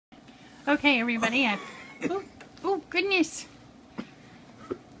Okay, everybody. Oh, goodness.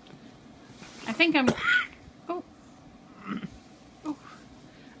 I think I'm. Oh,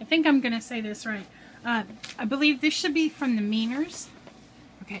 I think I'm gonna say this right. I believe this should be from the Meaners.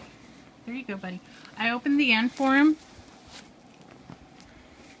 Okay, there you go, buddy. I opened the end for him.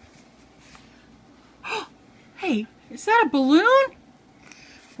 Hey, is that a balloon?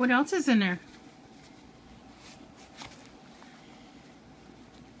 What else is in there?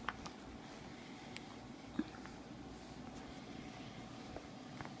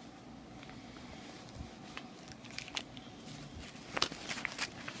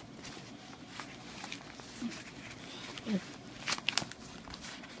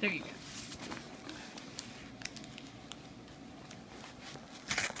 There you go.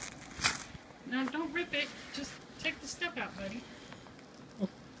 No, don't rip it. Just take the stuff out, buddy.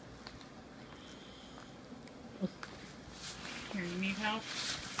 Here, you need help?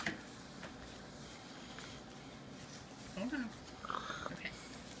 Hold on. Okay.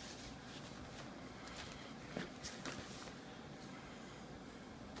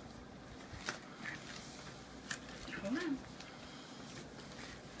 Hold on.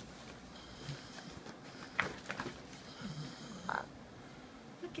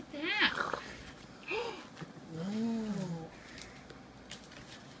 Look at that. Whoa.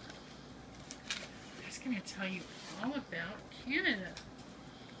 That's going to tell you all about Canada.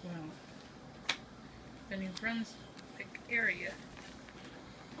 Well, the New Brunswick area.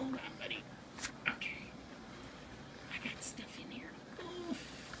 Hold on, buddy. Okay. I got stuff in here. Oof.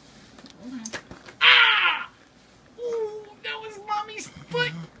 Hold on. Ah! Ooh, that was Mommy's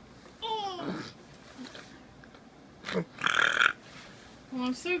foot. Oh. Well,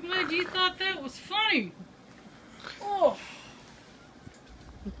 I'm so glad you thought that was funny. Oh.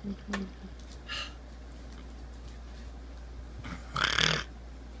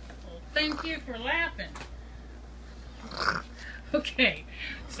 Well, thank you for laughing. Okay,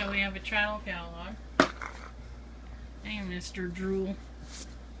 so we have a travel catalog. Hey, Mr. Drool.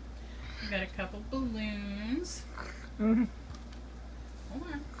 We got a couple balloons. Hold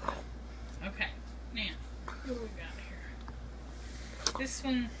on. Okay, now, what do we got here? This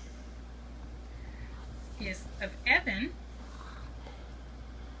one is of Evan.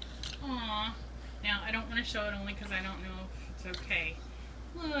 Aww. Now, I don't want to show it only because I don't know if it's okay.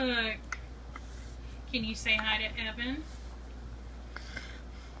 Look. Can you say hi to Evan?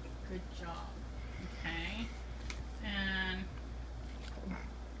 Good job. Okay. And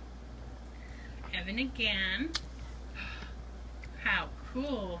Evan again. How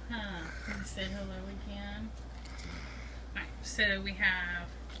cool, huh? He said hello again. Alright, so we have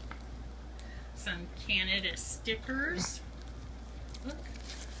some Canada stickers. Look.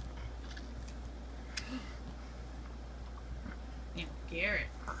 Now, Garrett,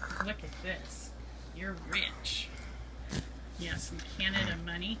 look at this. You're rich. Yeah, some Canada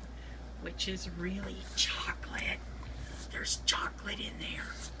money, which is really chocolate. There's chocolate in there.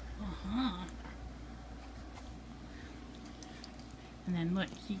 Uh-huh. And then look,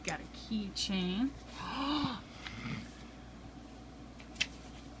 he got a keychain.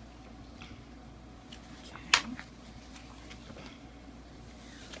 Okay.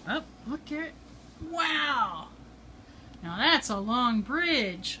 Oh, look at it. Wow. Now that's a long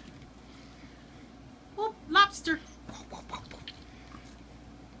bridge. Oh, lobster.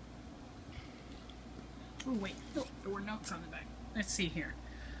 Oh, wait. Oh, there were notes on the back. Let's see here.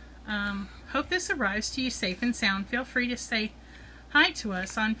 Hope this arrives to you safe and sound. Feel free to say hi to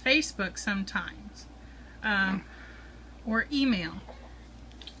us on Facebook sometimes. Or email.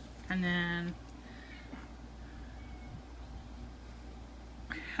 And then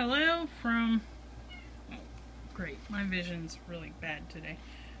hello from... Oh, great. My vision's really bad today.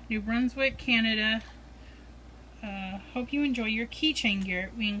 New Brunswick, Canada. Hope you enjoy your keychain,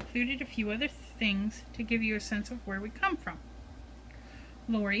 Garrett. We included a few other things to give you a sense of where we come from.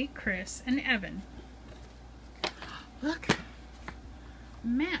 Lorri, Chris, and Evan. Look.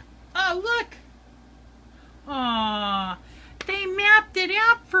 Map. Oh, look. Aw. They mapped it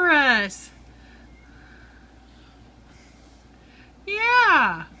out for us.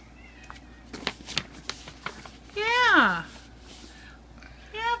 Yeah. Yeah.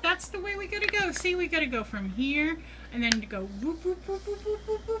 Yeah, that's the way we gotta go. See, we gotta go from here and then to go whoop, whoop, whoop, whoop, whoop,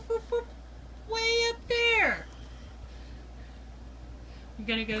 whoop, whoop, whoop, whoop, way up there. You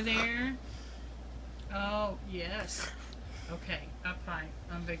gotta go there. Oh, yes. Okay, up high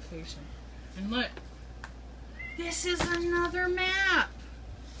on vacation. And look, this is another map.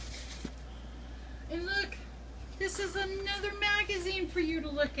 And look, this is another magazine for you to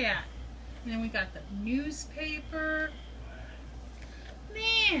look at. And then we got the newspaper.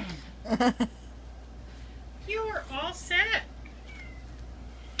 Man, You are all set.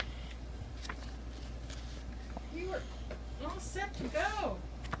 You are all set to go.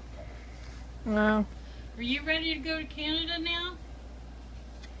 No. Are you ready to go to Canada now?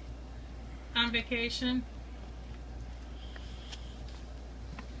 On vacation?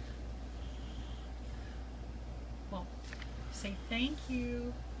 Well, say thank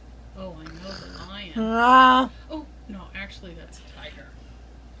you. Oh, I know the lion. Oh, no, actually that's a tiger.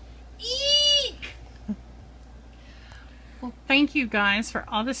 Eek! Well, thank you guys for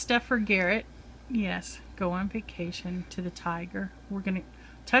all the stuff for Garrett. Yes, go on vacation to the tiger. We're going to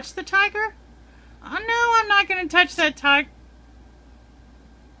touch the tiger? Oh, no, I'm not going to touch that tiger.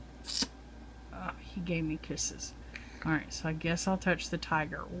 Oh, he gave me kisses. All right, so I guess I'll touch the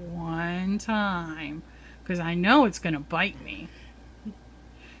tiger one time because I know it's going to bite me.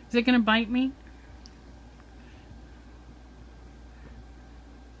 Is it going to bite me?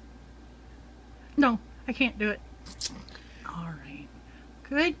 No, I can't do it. All right.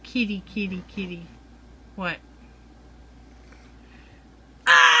 Good kitty, kitty, kitty. What?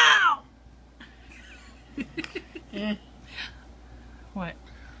 Ow! What?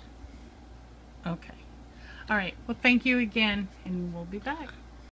 Okay. All right. Well, thank you again, and we'll be back.